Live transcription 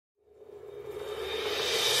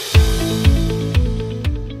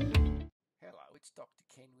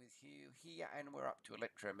10 with you here, and we're up to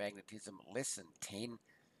electromagnetism lesson 10,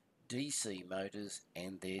 DC motors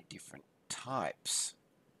and their different types.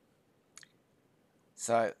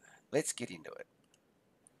 So let's get into it.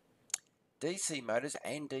 DC motors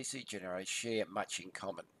and DC generators share much in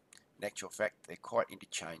common. In actual fact, they're quite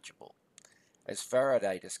interchangeable. As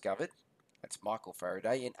Faraday discovered, that's Michael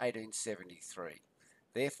Faraday, in 1873,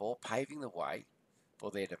 therefore paving the way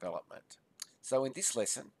for their development. So in this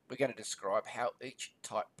lesson, we're going to describe how each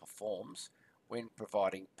type performs when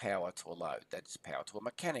providing power to a load, that is power to a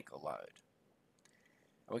mechanical load.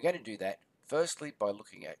 And we're going to do that firstly by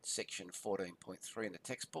looking at section 14.3 in the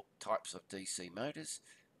textbook, types of DC motors,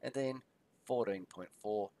 and then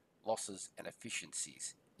 14.4, losses and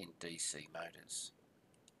efficiencies in DC motors.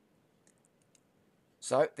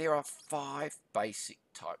 So there are 5 basic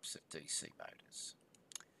types of DC motors.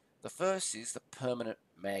 The first is the permanent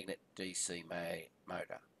magnet DC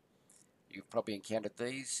motor. You've probably encountered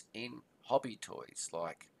these in hobby toys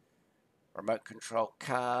like remote control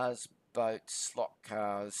cars, boats, slot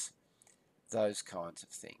cars, those kinds of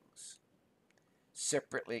things.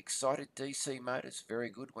 Separately excited DC motors,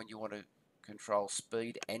 very good when you want to control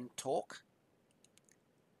speed and torque.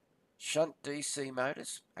 Shunt DC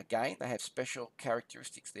motors, again, they have special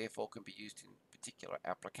characteristics, therefore can be used in particular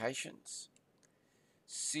applications.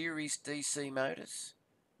 Series DC motors,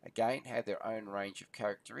 again, have their own range of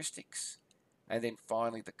characteristics. And then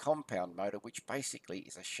finally the compound motor, which basically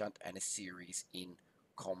is a shunt and a series in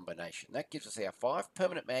combination. That gives us our 5: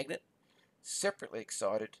 permanent magnet, separately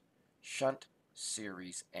excited, shunt,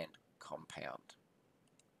 series and compound.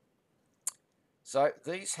 So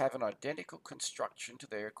these have an identical construction to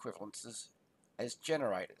their equivalences as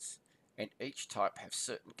generators, and each type have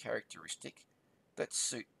certain characteristics that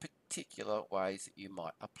suit particular ways that you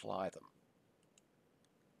might apply them.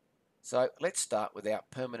 So let's start with our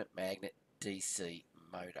permanent magnet DC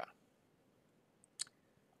motor.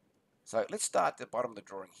 So let's start at the bottom of the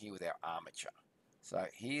drawing here with our armature. So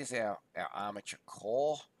here's our armature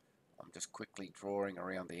core. I'm just quickly drawing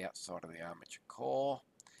around the outside of the armature core.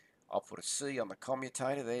 I'll put a C on the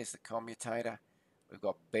commutator. There's the commutator. We've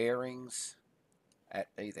got bearings at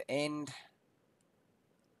either end,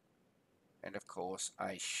 and of course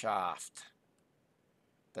a shaft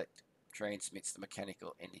that transmits the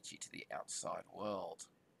mechanical energy to the outside world.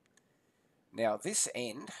 Now this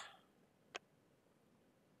end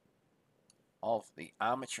of the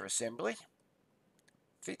armature assembly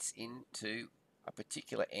fits into a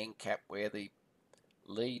particular end cap where the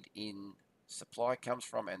lead in supply comes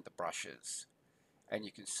from and the brushes. And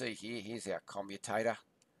you can see here's our commutator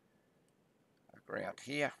around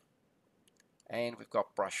here, and we've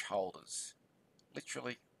got brush holders,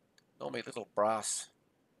 literally normally little brass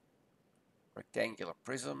rectangular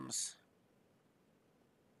prisms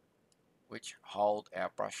which hold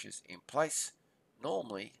our brushes in place,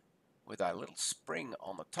 normally with a little spring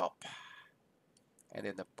on the top, and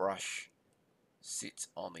then the brush sits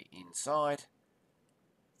on the inside,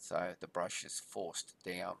 so the brush is forced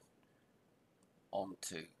down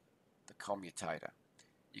onto the commutator.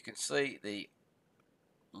 You can see the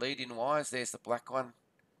lead-in wires, there's the black one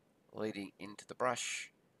leading into the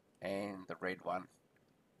brush, and the red one,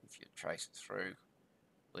 if you trace it through,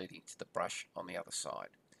 leading to the brush on the other side.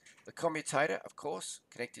 The commutator, of course,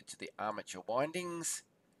 connected to the armature windings.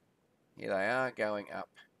 Here they are going up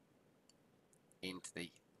into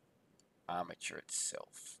the armature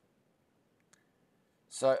itself.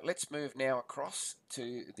 So let's move now across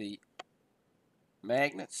to the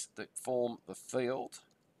magnets that form the field.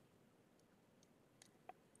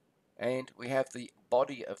 And we have the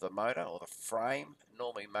body of the motor, or the frame,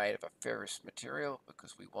 normally made of a ferrous material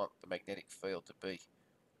because we want the magnetic field to be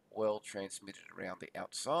well transmitted around the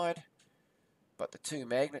outside. But the two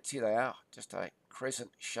magnets, here they are, just a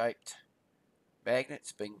crescent shaped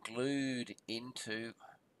magnets being glued into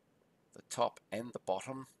the top and the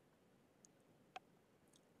bottom.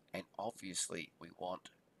 And obviously we want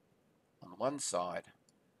on one side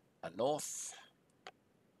a north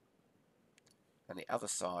and the other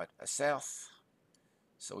side a south.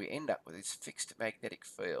 So we end up with this fixed magnetic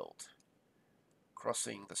field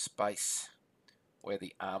crossing the space where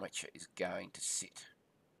the armature is going to sit.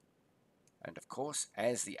 And of course,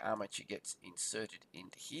 as the armature gets inserted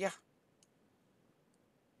into here,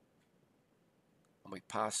 and we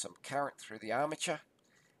pass some current through the armature,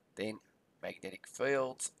 then magnetic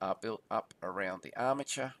fields are built up around the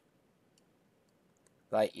armature.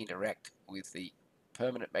 They interact with the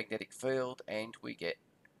permanent magnetic field and we get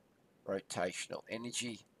rotational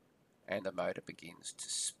energy, and the motor begins to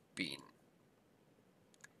spin.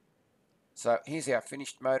 So here's our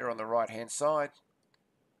finished motor on the right hand side.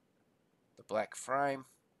 The black frame,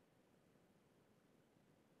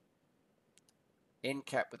 end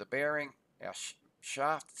cap with a bearing, our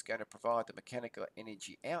shaft is going to provide the mechanical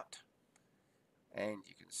energy out, and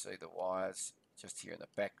you can see the wires just here in the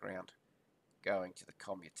background going to the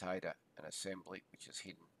commutator and assembly, which is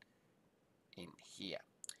hidden in here.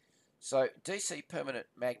 So DC permanent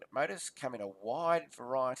magnet motors come in a wide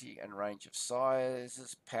variety and range of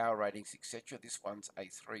sizes, power ratings, etc. This one's a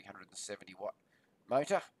 370 watt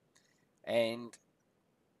motor and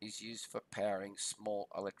is used for powering small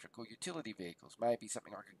electrical utility vehicles, maybe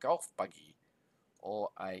something like a golf buggy or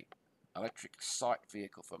a electric site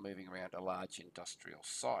vehicle for moving around a large industrial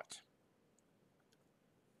site.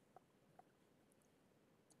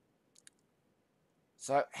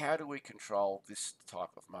 So how do we control this type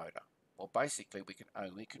of motor? Well, basically we can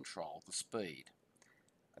only control the speed.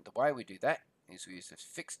 And the way we do that is we use a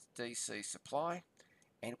fixed DC supply,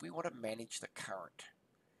 and we want to manage the current.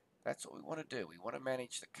 That's what we want to do. We want to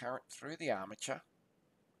manage the current through the armature,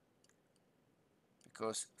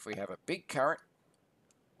 because if we have a big current,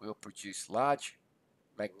 we'll produce large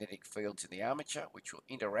magnetic fields in the armature, which will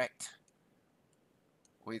interact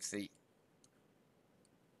with the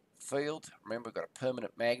field. Remember, we've got a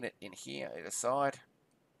permanent magnet in here, either side,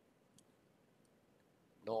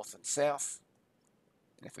 north and south.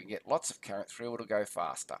 And if we get lots of current through, it'll go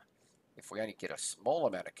faster. If we only get a small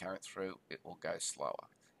amount of current through, it will go slower.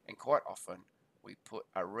 And quite often, we put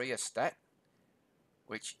a rheostat,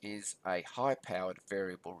 which is a high-powered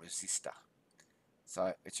variable resistor.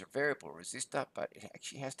 So it's a variable resistor, but it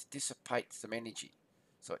actually has to dissipate some energy.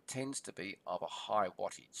 So it tends to be of a high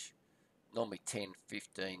wattage, normally 10,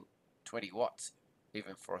 15, 20 watts,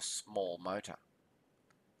 even for a small motor.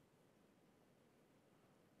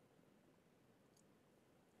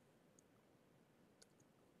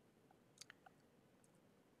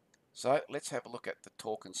 So let's have a look at the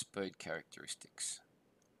torque and speed characteristics.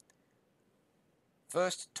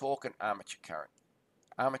 First, torque and armature current.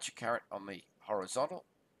 Armature current on the horizontal,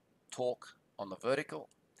 torque on the vertical,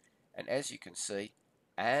 and as you can see,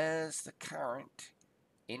 as the current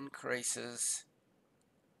increases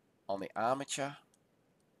on the armature,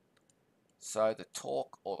 so the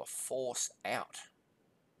torque or the force out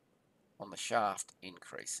on the shaft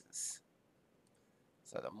increases.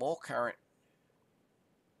 So the more current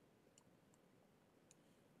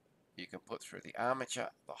you can put through the armature,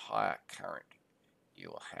 the higher current you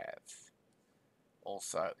will have.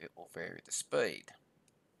 Also, it will vary the speed.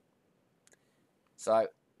 So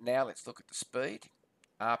now let's look at the speed,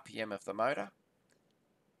 RPM of the motor.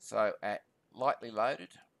 So at lightly loaded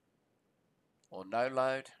or no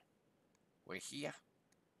load, we're here,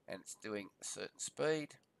 and it's doing a certain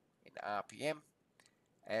speed in RPM.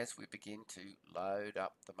 As we begin to load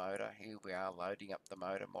up the motor, here we are loading up the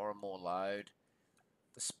motor, more and more load.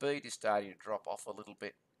 The speed is starting to drop off a little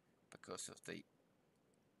bit because of the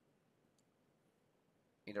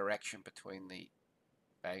interaction between the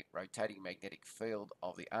rotating magnetic field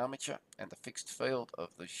of the armature and the fixed field of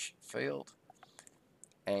the field,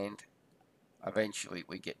 and eventually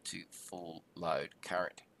we get to full load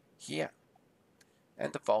current here,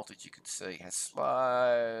 and the voltage you can see has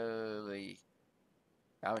slowly,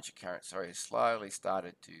 armature current, sorry, has slowly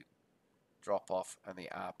started to drop off, and the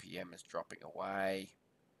RPM is dropping away.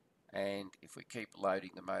 And if we keep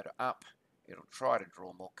loading the motor up, it'll try to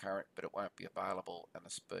draw more current, but it won't be available, and the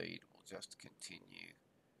speed will just continue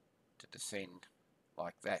to descend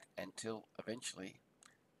like that until eventually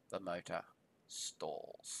the motor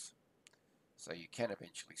stalls. So you can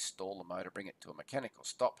eventually stall the motor, bring it to a mechanical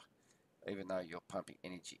stop, even though you're pumping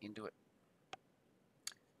energy into it.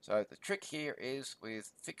 So the trick here is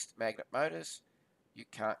with fixed magnet motors, you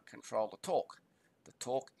can't control the torque. The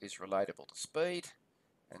torque is relatable to speed,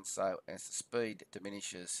 and so as the speed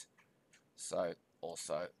diminishes, so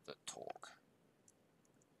also the torque.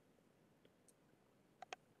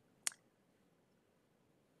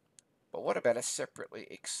 But what about a separately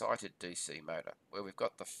excited DC motor, where we've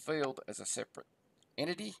got the field as a separate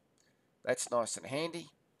entity? That's nice and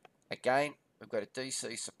handy. Again, we've got a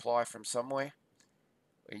DC supply from somewhere.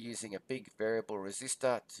 We're using a big variable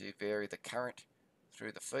resistor to vary the current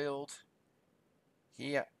through the field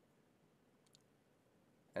here,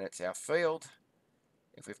 and it's our field.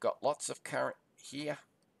 If we've got lots of current here,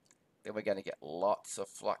 then we're going to get lots of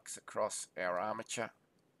flux across our armature.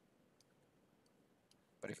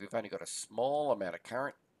 But if we've only got a small amount of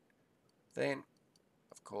current, then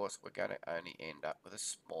of course we're going to only end up with a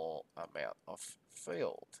small amount of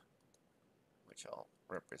field, which I'll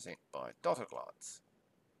represent by dotted lines.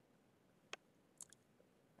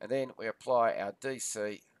 And then we apply our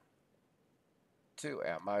DC to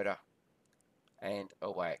our motor, and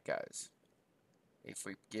away it goes. If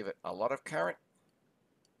we give it a lot of current,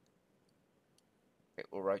 it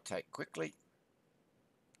will rotate quickly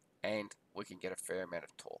and we can get a fair amount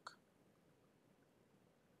of torque.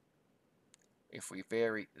 If we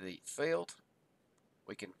vary the field,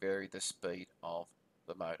 we can vary the speed of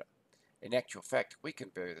the motor. In actual fact, we can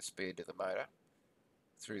vary the speed of the motor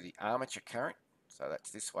through the armature current, so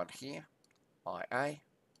that's this one here, IA,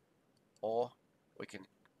 or we can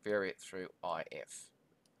vary it through IF.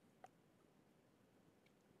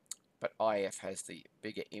 But IF has the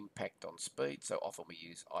bigger impact on speed, so often we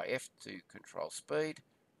use IF to control speed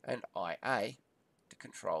and IA to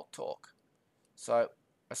control torque. So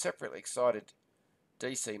a separately excited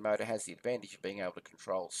DC motor has the advantage of being able to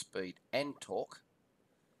control speed and torque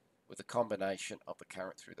with a combination of the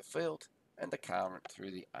current through the field and the current through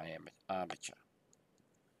the armature.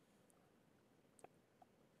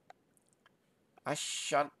 A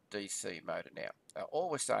shunt DC motor now. All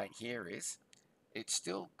we're saying here is it's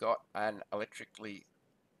still got an electrically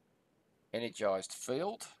energized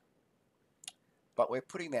field, but we're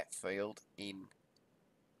putting that field in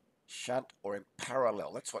shunt or in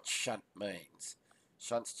parallel. That's what shunt means.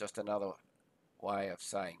 Shunt's just another way of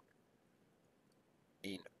saying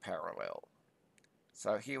in parallel.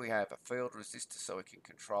 So here we have a field resistor, so we can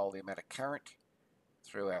control the amount of current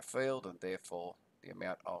through our field and therefore the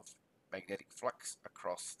amount of magnetic flux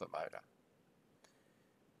across the motor.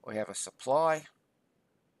 We have a supply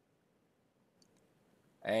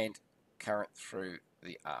and current through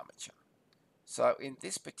the armature. So in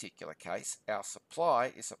this particular case, our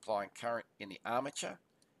supply is supplying current in the armature,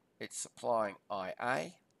 it's supplying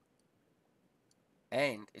IA,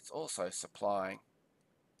 and it's also supplying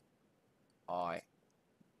IF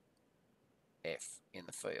in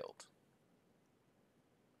the field.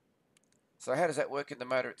 So how does that work in the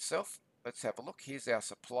motor itself? Let's have a look. Here's our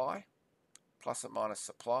supply, plus or minus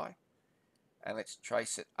supply, and let's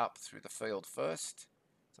trace it up through the field first.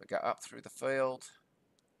 So go up through the field,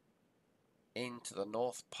 into the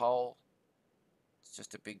north pole, it's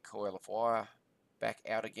just a big coil of wire, back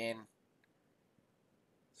out again,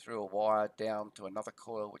 through a wire down to another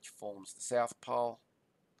coil which forms the south pole,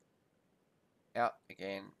 out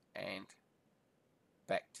again and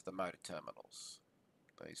back to the motor terminals.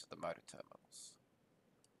 These are the motor terminals.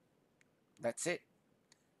 That's it.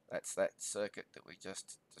 That's that circuit that we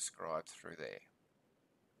just described through there.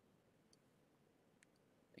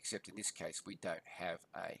 Except in this case we don't have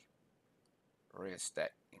a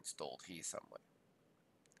rheostat installed here somewhere.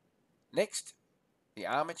 Next, the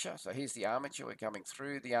armature. So here's the armature. We're coming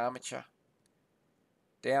through the armature,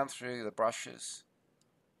 down through the brushes,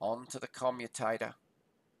 onto the commutator.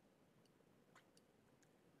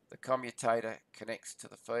 The commutator connects to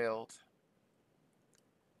the field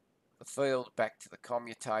back to the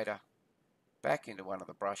commutator, back into one of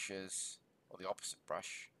the brushes, or the opposite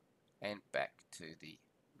brush, and back to the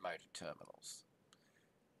motor terminals.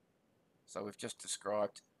 So we've just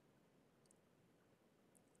described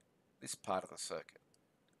this part of the circuit.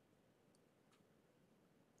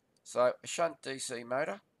 So a shunt DC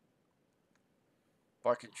motor,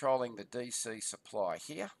 by controlling the DC supply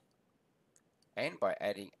here, and by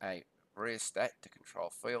adding a rheostat to control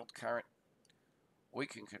field current, we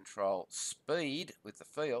can control speed with the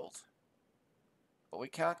field, but we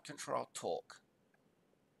can't control torque.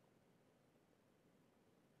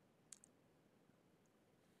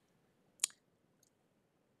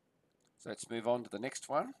 So let's move on to the next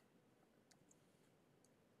one.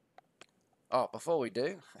 Oh, before we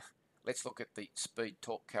do, let's look at the speed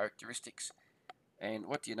torque characteristics. And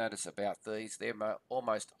what do you notice about these? They're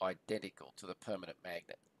almost identical to the permanent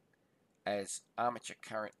magnet. As armature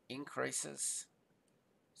current increases,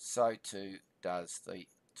 so too does the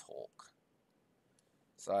torque.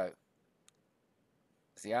 So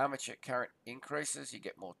as the armature current increases, you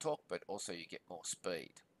get more torque, but also you get more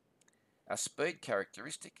speed. Our speed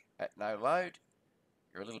characteristic at no load,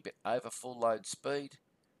 you're a little bit over full load speed,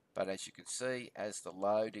 but as you can see, as the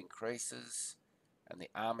load increases and the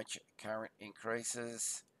armature current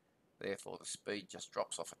increases, therefore the speed just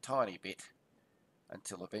drops off a tiny bit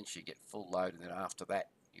until eventually you get full load, and then after that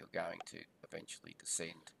you're going to eventually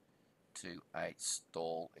descend to a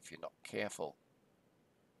stall if you're not careful.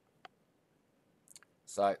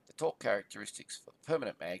 So the torque characteristics for the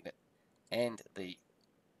permanent magnet and the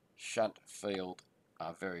shunt field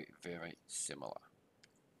are very, very similar.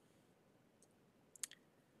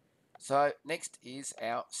 So next is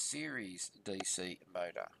our series DC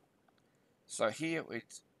motor. So here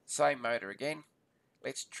with same motor again,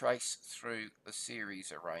 let's trace through the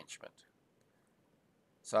series arrangement.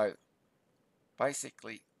 So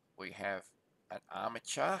basically we have an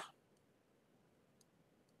armature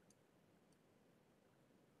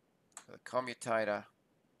for the commutator,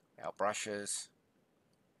 our brushes,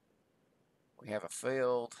 we have a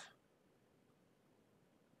field,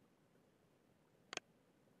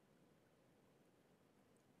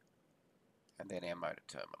 and then our motor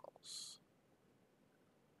terminals.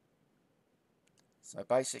 So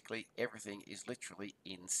basically everything is literally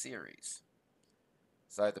in series.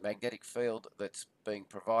 So the magnetic field that's being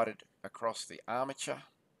provided across the armature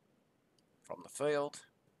from the field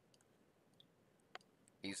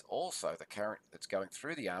is also the current that's going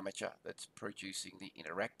through the armature that's producing the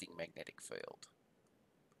interacting magnetic field.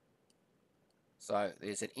 So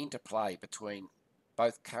there's an interplay between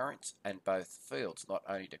both currents and both fields, not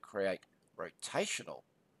only to create rotational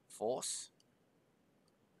force,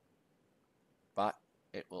 but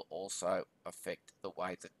it will also affect the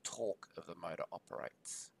way the torque of the motor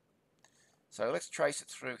operates. So let's trace it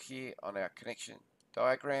through here on our connection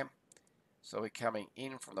diagram. So we're coming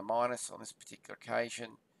in from the minus on this particular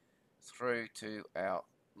occasion through to our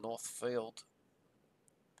north field,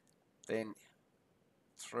 then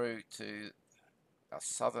through to our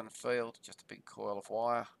southern field, just a big coil of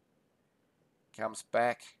wire, comes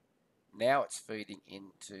back. Now it's feeding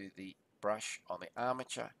into the brush on the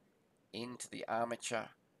armature, into the armature,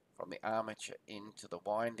 from the armature into the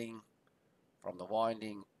winding, from the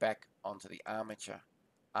winding back onto the armature,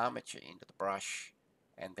 armature into the brush,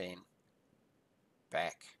 and then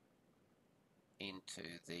back into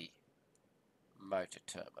the motor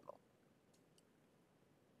terminal.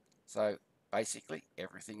 So basically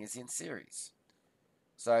everything is in series.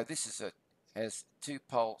 So this is has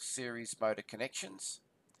two-pole series motor connections.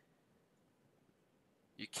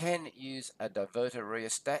 You can use a diverter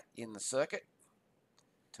rheostat in the circuit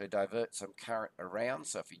to divert some current around.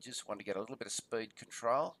 So if you just want to get a little bit of speed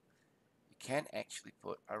control, you can actually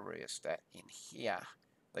put a rheostat in here.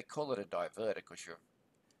 They call it a diverter because you're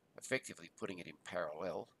effectively putting it in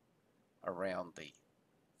parallel around the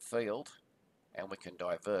field, and we can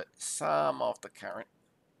divert some of the current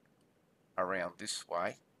around this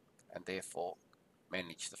way and therefore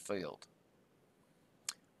manage the field.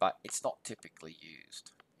 But it's not typically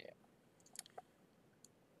used. Yeah.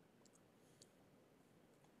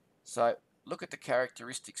 So look at the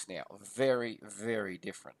characteristics now. Very, very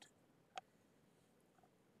different.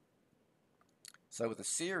 So with a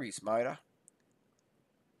series motor,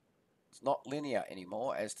 it's not linear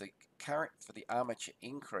anymore. As the current for the armature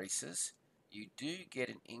increases, you do get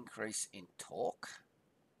an increase in torque.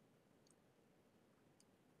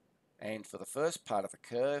 And for the first part of the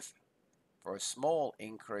curve, for a small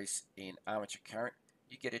increase in armature current,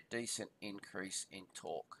 you get a decent increase in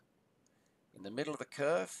torque. In the middle of the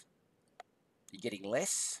curve, you're getting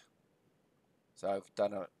less. So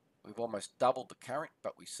we've almost doubled the current,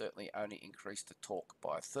 but we certainly only increased the torque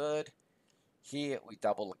by a third. Here we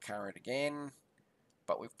double the current again,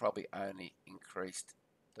 but we've probably only increased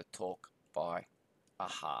the torque by a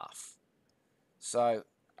half. So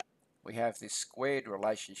we have this squared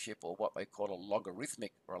relationship, or what they call a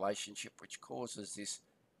logarithmic relationship, which causes this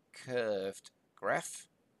curved graph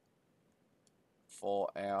for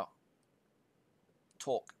our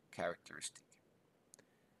torque characteristic.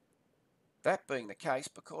 That being the case,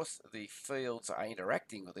 because the fields are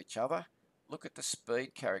interacting with each other, look at the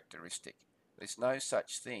speed characteristic. There's no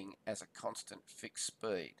such thing as a constant fixed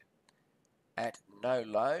speed. At no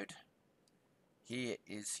load, here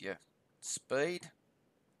is your speed,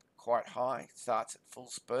 quite high, starts at full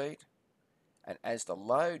speed, and as the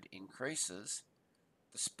load increases,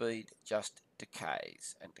 the speed just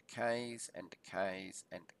decays and decays and decays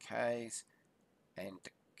and decays and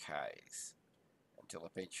decays until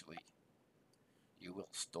eventually you will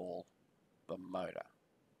stall the motor.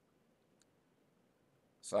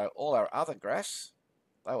 So all our other graphs,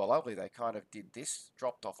 they were lovely. They kind of did this,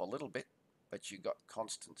 dropped off a little bit, but you got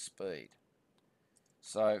constant speed.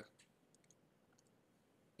 So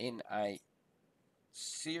in a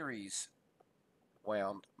series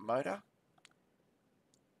wound motor,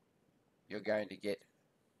 you're going to get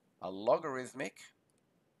a logarithmic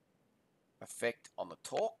effect on the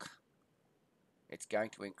torque. It's going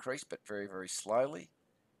to increase, but very, very slowly,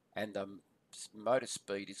 and the motor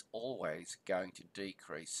speed is always going to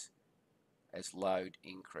decrease as load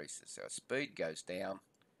increases. So our speed goes down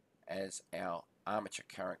as our armature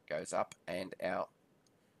current goes up and our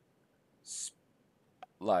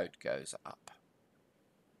load goes up.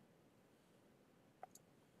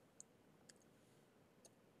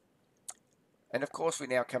 And of course we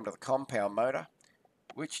now come to the compound motor,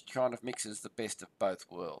 which kind of mixes the best of both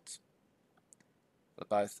worlds, for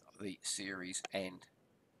both the series and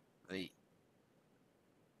the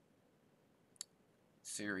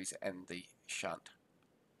shunt.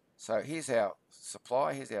 So here's our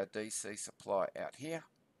supply, here's our DC supply out here.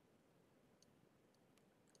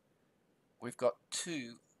 We've got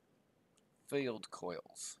two field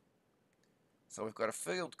coils. So we've got a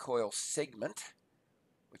field coil segment,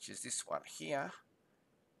 which is this one here.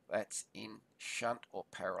 That's in shunt or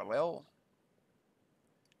parallel.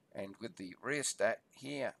 And with the rheostat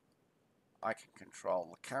here, I can control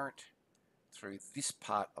the current through this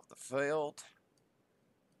part of the field.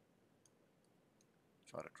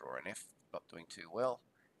 Try to draw an F, not doing too well.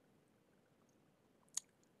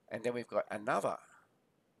 And then we've got another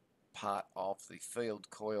part of the field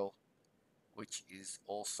coil which is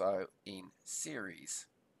also in series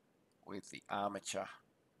with the armature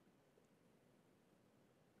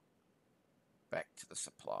back to the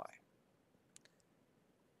supply.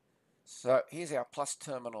 So here's our plus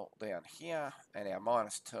terminal down here and our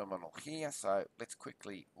minus terminal here. So let's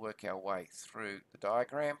quickly work our way through the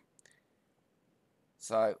diagram.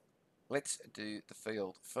 So let's do the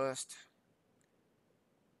field first.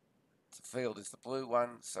 The field is the blue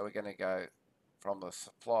one, so we're going to go from the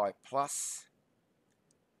supply plus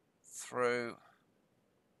through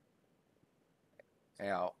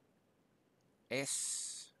our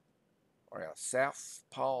S or our south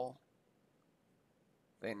pole,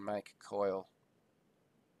 then make a coil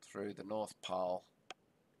through the north pole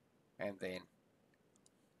and then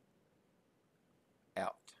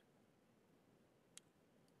out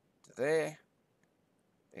to there.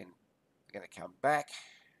 Then we're going to come back.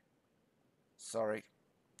 Sorry,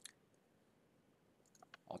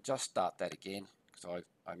 I'll just start that again because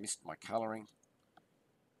I missed my colouring.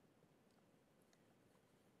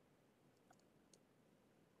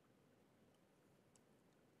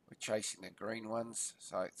 We're chasing the green ones,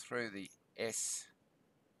 so through the S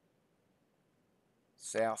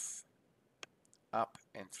south, up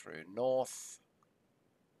and through north.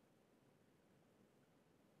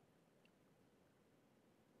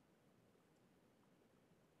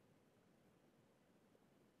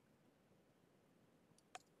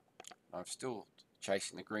 I'm still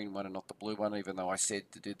chasing the green one and not the blue one, even though I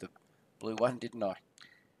said to do the blue one, didn't I?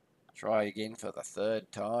 Try again for the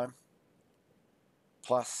third time.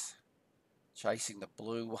 Plus, chasing the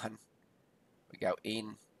blue one. We go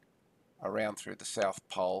in, around through the south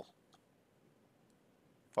pole,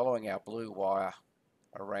 following our blue wire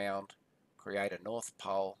around, create a north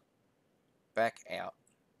pole, back out,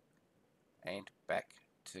 and back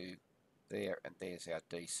to there, and there's our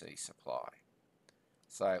DC supply.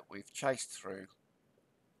 So we've chased through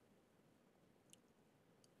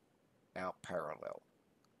our parallel.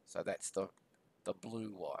 So that's the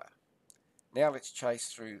blue wire. Now let's chase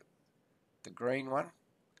through the green one.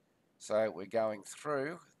 So we're going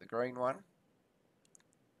through the green one.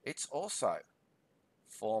 It's also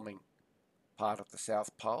forming part of the south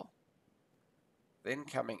pole. Then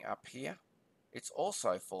coming up here, it's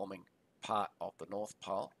also forming part of the north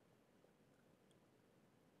pole.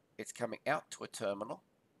 It's coming out to a terminal,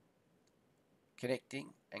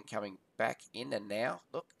 connecting and coming back in, and now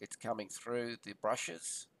look, it's coming through the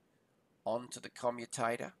brushes onto the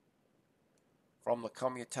commutator, from the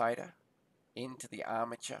commutator into the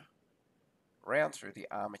armature, round through the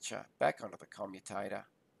armature, back onto the commutator,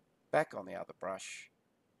 back on the other brush,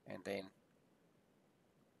 and then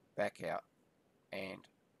back out and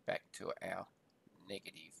back to our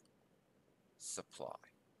negative supply.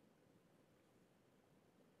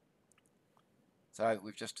 So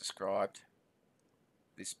we've just described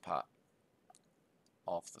this part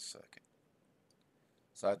of the circuit.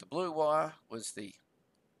 So the blue wire was the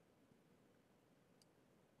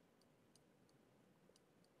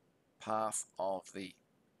path of the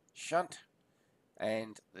shunt,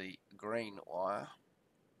 and the green wire,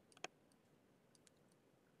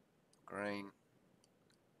 green,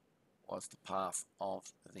 was the path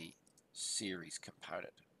of the series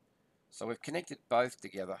component. So we've connected both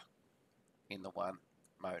together in the one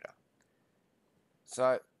motor.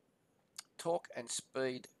 So torque and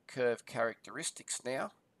speed curve characteristics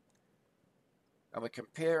now, and we're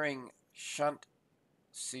comparing shunt,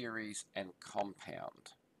 series and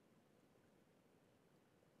compound.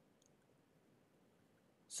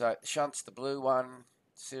 So shunt's the blue one,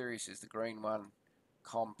 series is the green one,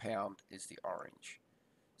 compound is the orange.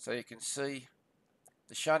 So you can see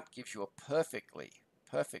the shunt gives you a perfectly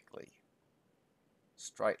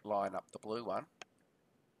straight line up the blue one.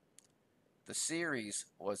 The series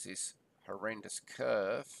was this horrendous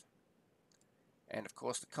curve. And of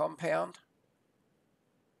course the compound,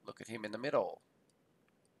 look at him in the middle.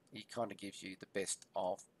 He kind of gives you the best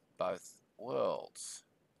of both worlds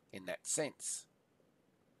in that sense,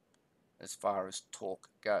 as far as torque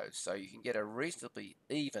goes. So you can get a reasonably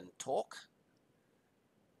even torque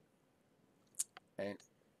and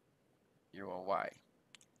you're away.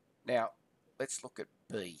 Now, let's look at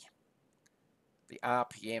B, the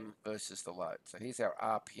RPM versus the load. So here's our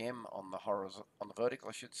RPM on the horizontal, on the vertical,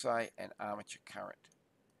 I should say, and armature current.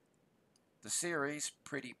 The series,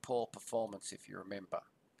 pretty poor performance if you remember.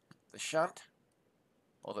 The shunt,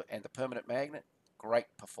 and the permanent magnet,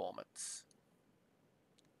 great performance.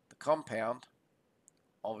 The compound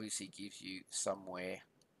obviously gives you somewhere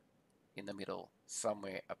in the middle,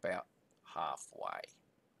 somewhere about halfway,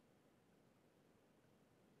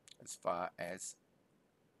 as far as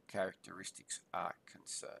characteristics are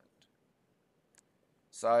concerned.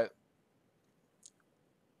 So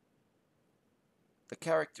the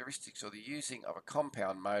characteristics or the using of a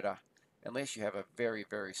compound motor, unless you have a very,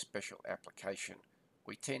 very special application,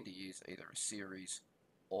 we tend to use either a series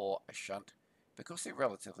or a shunt because they're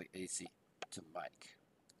relatively easy to make.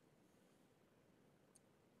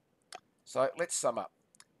 So let's sum up.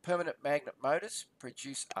 Permanent magnet motors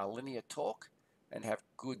produce a linear torque and have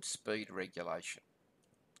good speed regulation.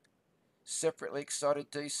 Separately excited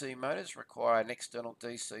DC motors require an external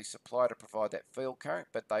DC supply to provide that field current,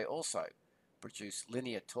 but they also produce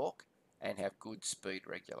linear torque and have good speed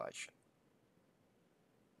regulation.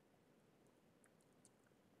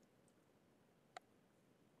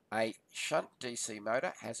 A shunt DC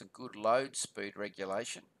motor has a good load speed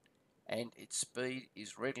regulation, and its speed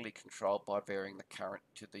is readily controlled by varying the current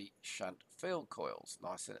to the shunt field coils.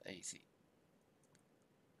 Nice and easy.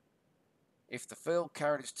 If the field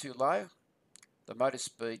current is too low, the motor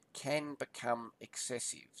speed can become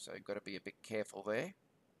excessive, so you've got to be a bit careful there.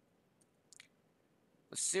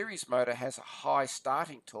 The series motor has a high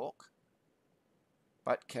starting torque,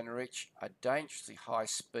 but can reach a dangerously high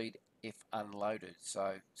speed if unloaded.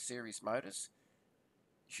 So series motors,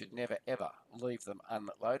 you should never ever leave them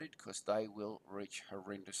unloaded because they will reach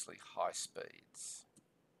horrendously high speeds.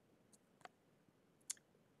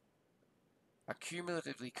 A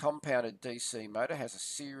cumulatively compounded DC motor has a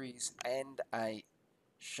series and a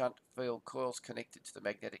shunt field coils connected to the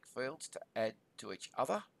magnetic fields to add to each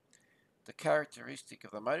other. The characteristic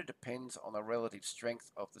of the motor depends on the relative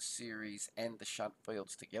strength of the series and the shunt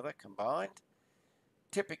fields together combined.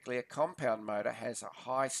 Typically, a compound motor has a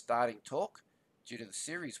high starting torque due to the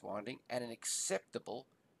series winding and an acceptable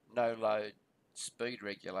no-load speed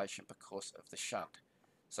regulation because of the shunt.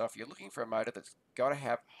 So if you're looking for a motor that's got to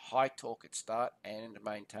have high torque at start and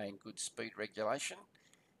maintain good speed regulation,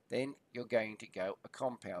 then you're going to go a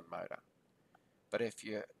compound motor. But if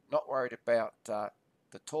you're not worried about the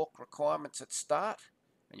torque requirements at start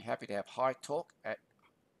and you're happy to have high torque at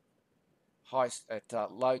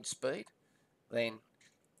load speed, then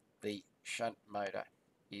the shunt motor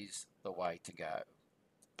is the way to go.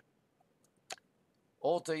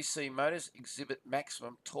 All DC motors exhibit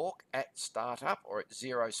maximum torque at startup or at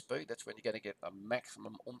zero speed. That's when you're going to get the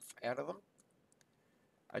maximum oomph out of them.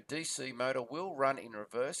 A DC motor will run in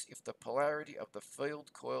reverse if the polarity of the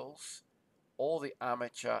field coils or the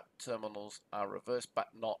armature terminals are reversed, but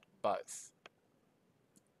not both.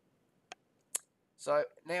 So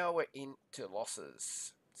now we're into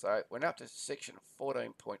losses. So we're now up to section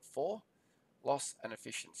 14.4, loss and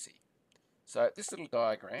efficiency. So this little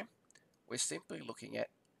diagram, we're simply looking at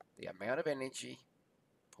the amount of energy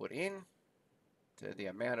put in to the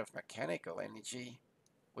amount of mechanical energy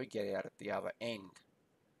we get out at the other end.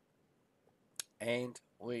 And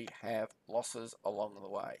we have losses along the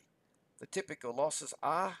way. The typical losses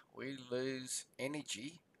are we lose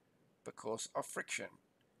energy because of friction.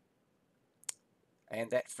 And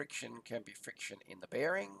that friction can be friction in the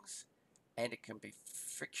bearings, and it can be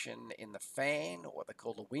friction in the fan, or what they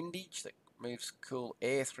call the windage, that moves cool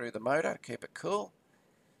air through the motor to keep it cool.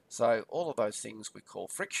 So all of those things we call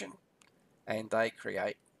friction, and they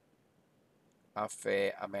create a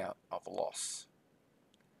fair amount of loss.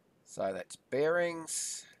 So that's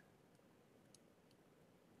bearings,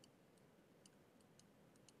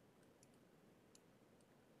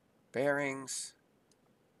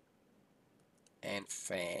 and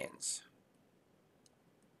fans.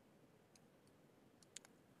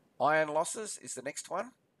 Iron losses is the next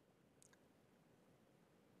one.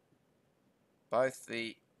 Both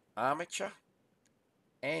the armature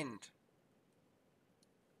and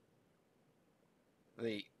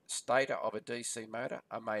the stator of a DC motor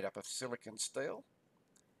are made up of silicon steel,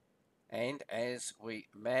 and as we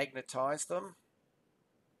magnetize them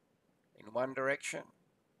in one direction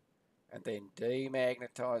and then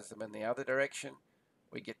demagnetize them in the other direction,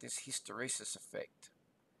 we get this hysteresis effect,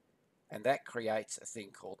 and that creates a thing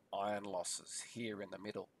called iron losses here in the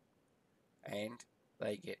middle, and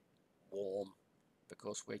they get warm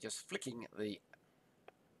because we're just flicking the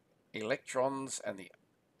electrons and the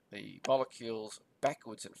the molecules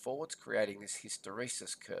backwards and forwards, creating this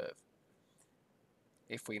hysteresis curve.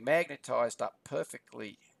 If we magnetized up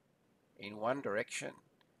perfectly in one direction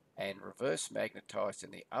and reverse magnetized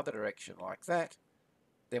in the other direction like that,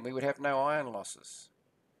 then we would have no ion losses.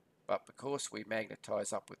 But because we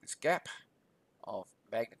magnetize up with this gap of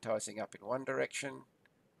magnetizing up in one direction,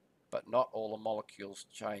 but not all the molecules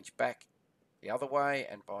change back the other way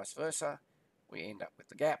and vice versa, we end up with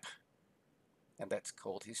the gap, and that's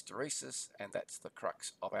called hysteresis, and that's the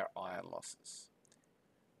crux of our ion losses.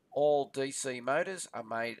 All DC motors are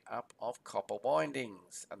made up of copper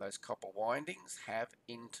windings, and those copper windings have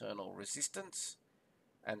internal resistance,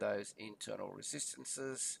 and those internal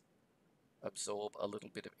resistances absorb a little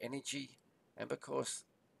bit of energy, and because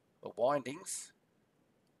the windings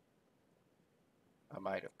are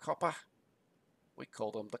made of copper, we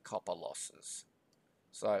call them the copper losses.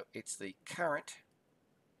 So it's the current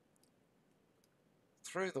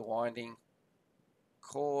through the winding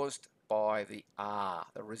caused by the R,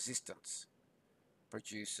 the resistance,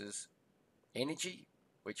 produces energy,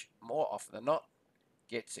 which more often than not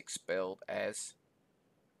gets expelled as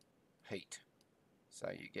heat.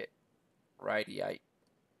 So you radiate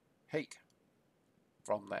heat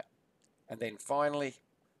from that. And then finally,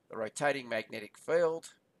 the rotating magnetic field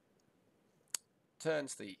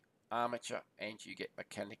turns the armature and you get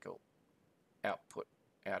mechanical output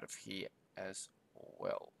out of here as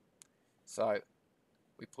well. So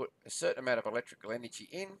we put a certain amount of electrical energy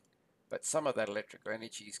in, but some of that electrical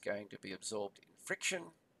energy is going to be absorbed in friction,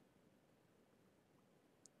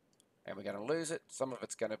 and we're going to lose it. Some of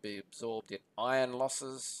it's going to be absorbed in ion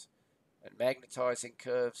losses and magnetizing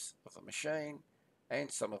curves of the machine,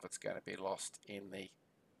 and some of it's going to be lost in the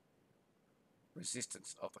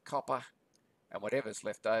resistance of the copper, and whatever's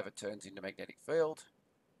left over turns into magnetic field,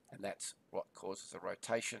 and that's what causes the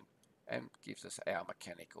rotation and gives us our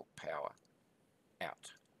mechanical power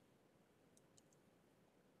out.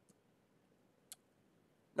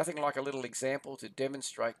 Nothing like a little example to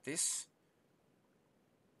demonstrate this.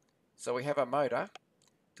 So we have a motor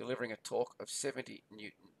delivering a torque of 70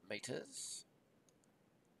 Newton meters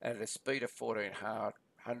and at a speed of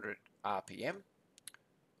 1400 RPM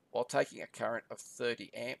while taking a current of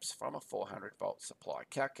 30 amps from a 400 volt supply.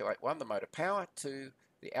 Calculate 1, the motor power, 2,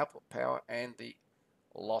 the output power, and the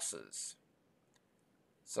losses.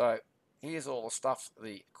 So here's all the stuff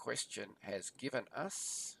the question has given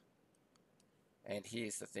us, and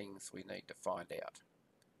here's the things we need to find out.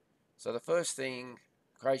 So the first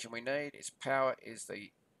equation we need is power is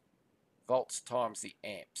the volts times the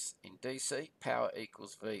amps. In DC, power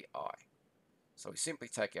equals VI. So we simply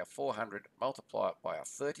take our 400, multiply it by our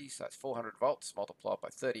 30, so that's 400 volts multiplied by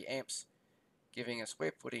 30 amps, giving us,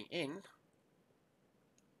 we're putting in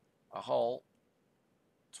a whole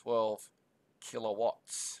 12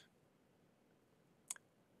 kilowatts.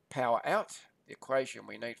 Power out, the equation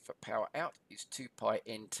we need for power out is 2 pi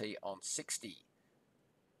NT on 60.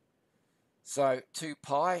 So 2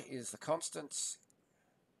 pi is the constants,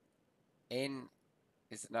 N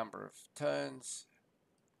is the number of turns,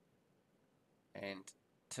 and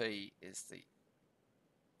T is the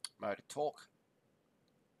motor torque,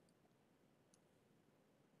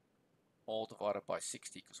 all divided by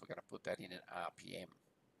 60 because we're going to put that in RPM.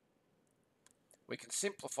 We can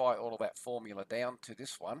simplify all of that formula down to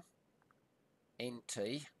this one,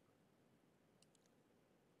 NT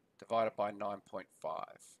divided by 9.5.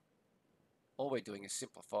 All we're doing is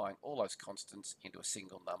simplifying all those constants into a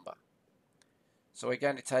single number. So we're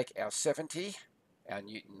going to take our 70, our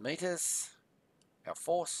Newton meters, our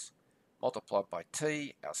force, multiplied by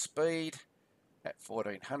T, our speed, at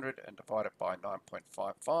 1400 and divide it by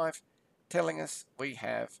 9.55, telling us we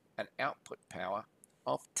have an output power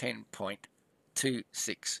of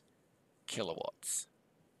 10.26 kilowatts.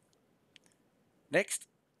 Next,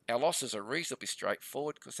 our losses are reasonably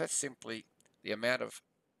straightforward because that's simply the amount of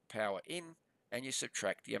power in and you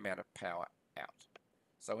subtract the amount of power out.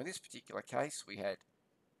 So in this particular case, we had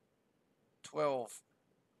 12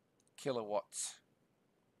 kilowatts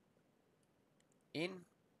in,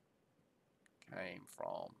 came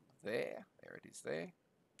from there it is there,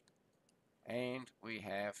 and we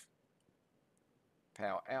have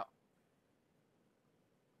power out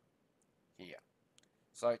here.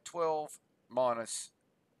 So 12 minus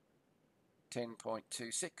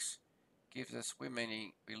 10.26 gives us, we're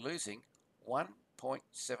losing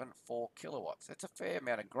 1.74 kilowatts. That's a fair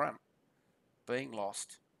amount of grunt being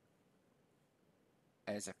lost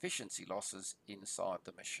as efficiency losses inside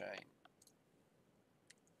the machine.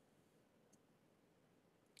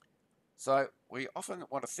 So we often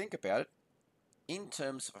want to think about it in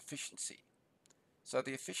terms of efficiency. So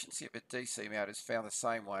the efficiency of a DC motor is found the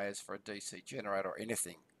same way as for a DC generator or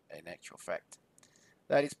anything in actual fact.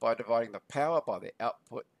 That is by dividing the power by the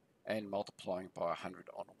output and multiplying by 100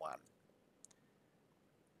 on 1.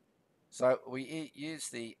 So we use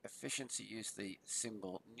the efficiency, use the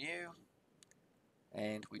symbol nu,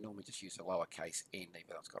 and we normally just use a lowercase n even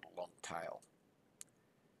though it's got a long tail.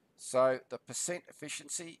 So the percent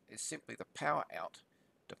efficiency is simply the power out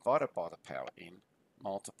divided by the power in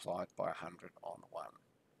multiplied by 100 on 1.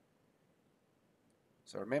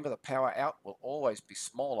 So remember, the power out will always be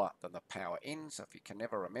smaller than the power in, so if you can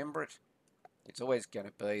never remember it, it's always going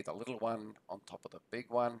to be the little one on top of the big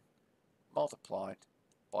one multiplied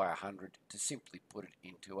by 100 to simply put it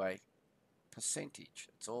into a percentage.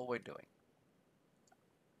 That's all we're doing.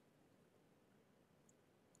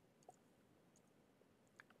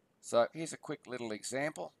 So here's a quick little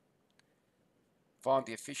example. Find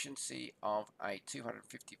the efficiency of a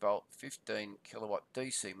 250 volt 15 kilowatt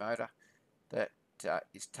DC motor that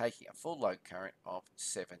is taking a full load current of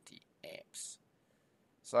 70 amps.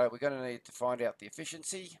 So we're going to need to find out the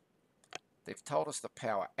efficiency. They've told us the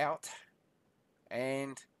power out,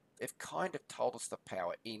 and they've kind of told us the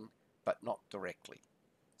power in, but not directly.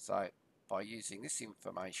 So by using this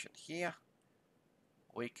information here,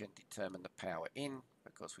 we can determine the power in,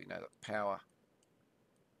 because we know that power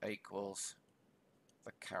equals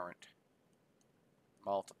the current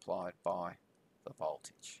multiplied by the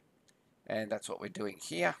voltage. And that's what we're doing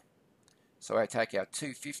here. So I take our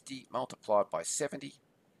 250 multiplied by 70,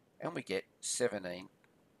 and we get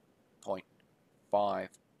 17.5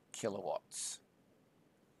 kilowatts.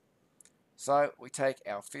 So we take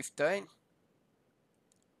our 15,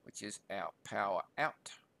 which is our power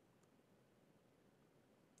out.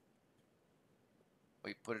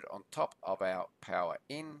 We put it on top of our power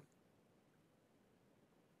in,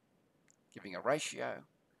 giving a ratio,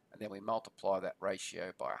 and then we multiply that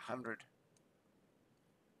ratio by 100,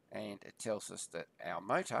 and it tells us that our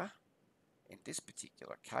motor, in this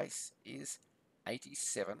particular case, is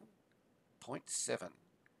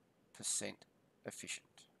 87.7% efficient.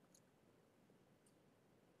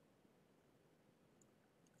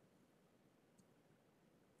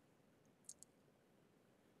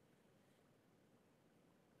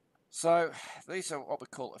 So these are what we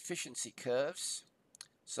call efficiency curves.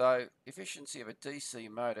 So efficiency of a DC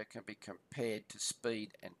motor can be compared to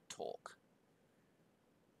speed and torque.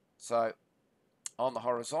 So on the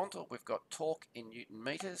horizontal, we've got torque in Newton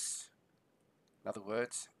meters. In other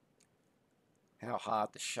words, how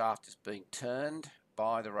hard the shaft is being turned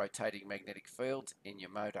by the rotating magnetic fields in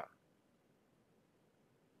your motor.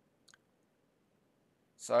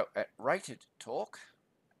 So at rated torque,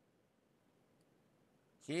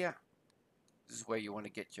 here, this is where you want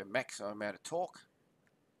to get your maximum amount of torque.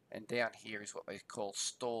 And down here is what they call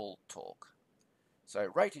stall torque.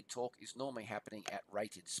 So rated torque is normally happening at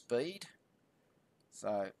rated speed.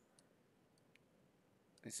 So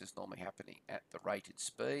this is normally happening at the rated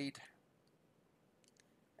speed.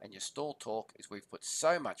 And your stall torque is we've put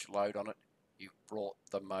so much load on it, you've brought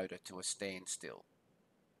the motor to a standstill.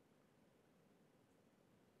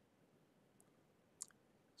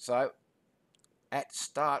 So at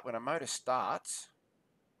start, when a motor starts,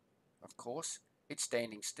 of course, it's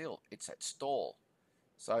standing still. It's at stall.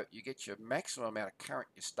 So you get your maximum amount of current,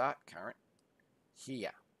 your start current,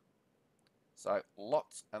 here. So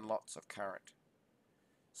lots and lots of current.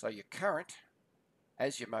 So your current,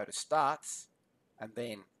 as your motor starts, and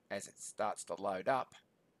then as it starts to load up,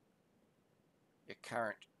 your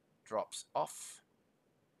current drops off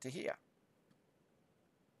to here.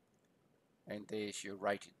 And there's your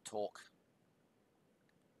rated torque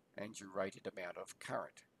and your rated amount of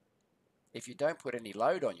current. If you don't put any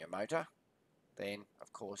load on your motor, then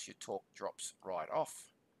of course your torque drops right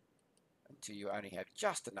off until you only have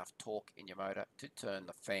just enough torque in your motor to turn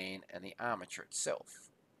the fan and the armature itself.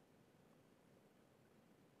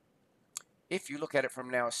 If you look at it from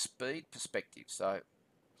now a speed perspective, so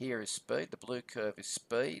here is speed, the blue curve is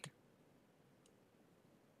speed.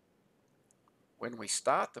 When we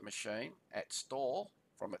start the machine at stall,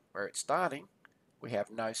 from where it's starting, we have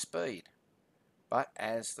no speed. But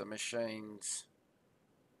as the machine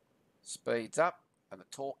speeds up and the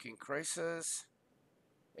torque increases,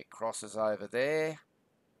 it crosses over there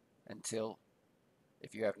until,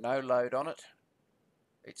 if you have no load on it,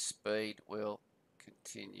 its speed will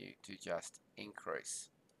continue to just increase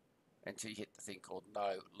until you hit the thing called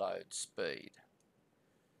no load speed.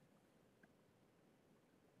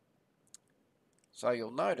 So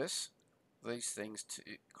you'll notice these things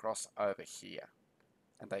to cross over here,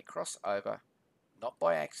 and they cross over not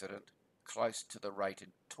by accident close to the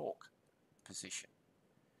rated torque position,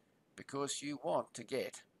 because you want to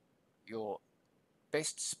get your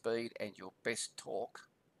best speed and your best torque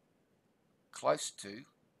close to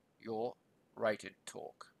your rated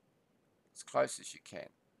torque, as close as you can.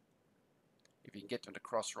 If you can get them to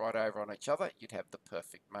cross right over on each other, you'd have the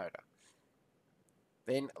perfect motor.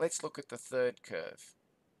 Then let's look at the third curve.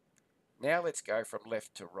 Now let's go from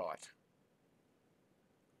left to right.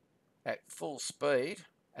 At full speed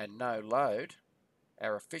and no load,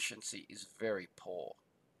 our efficiency is very poor.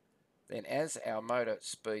 Then as our motor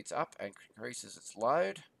speeds up and increases its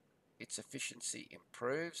load, its efficiency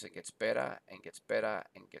improves and gets better and gets better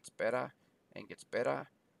and gets better and gets better,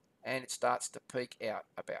 and it starts to peak out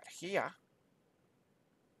about here,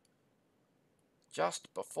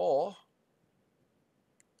 just before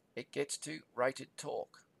it gets to rated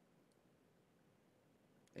torque.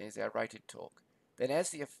 There's our rated torque. Then as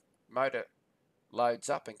the motor loads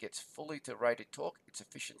up and gets fully to rated torque, its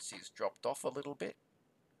efficiency has dropped off a little bit.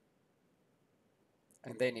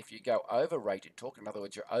 And then if you go over rated torque, in other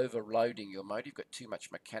words, you're overloading your motor, you've got too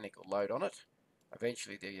much mechanical load on it,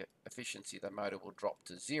 eventually the efficiency of the motor will drop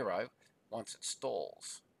to zero once it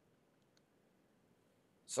stalls.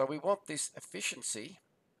 So we want this efficiency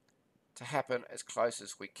to happen as close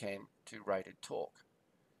as we can to rated torque.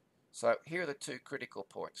 So here are the two critical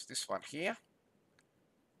points. This one here,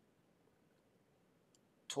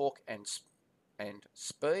 torque and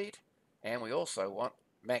speed, and we also want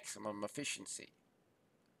maximum efficiency.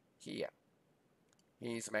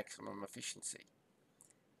 Here's maximum efficiency.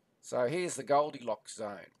 So here's the Goldilocks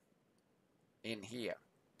zone in here.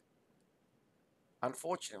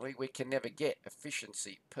 Unfortunately, we can never get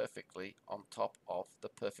efficiency perfectly on top of the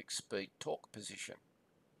perfect speed torque position.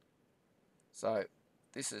 So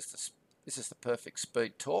this is the perfect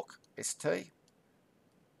speed torque, ST,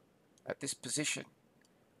 at this position.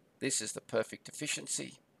 This is the perfect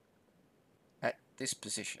efficiency at this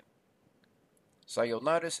position. So you'll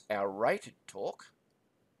notice our rated torque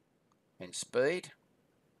and speed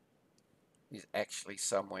is actually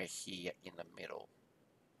somewhere here in the middle.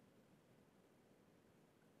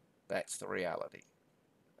 That's the reality.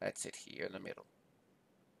 That's it here in the middle.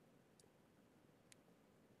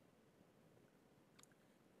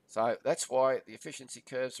 So that's why the efficiency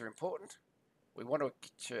curves are important. We want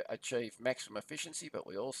to achieve maximum efficiency, but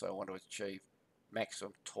we also want to achieve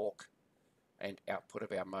maximum torque and output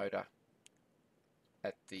of our motor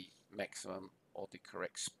at the maximum or the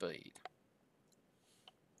correct speed.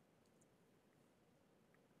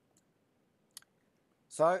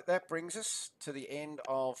 So that brings us to the end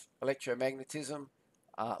of electromagnetism,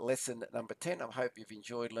 lesson number 10. I hope you've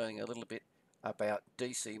enjoyed learning a little bit about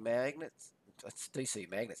DC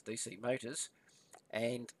motors,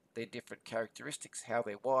 and their different characteristics, how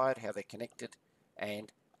they're wired, how they're connected,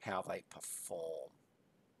 and how they perform.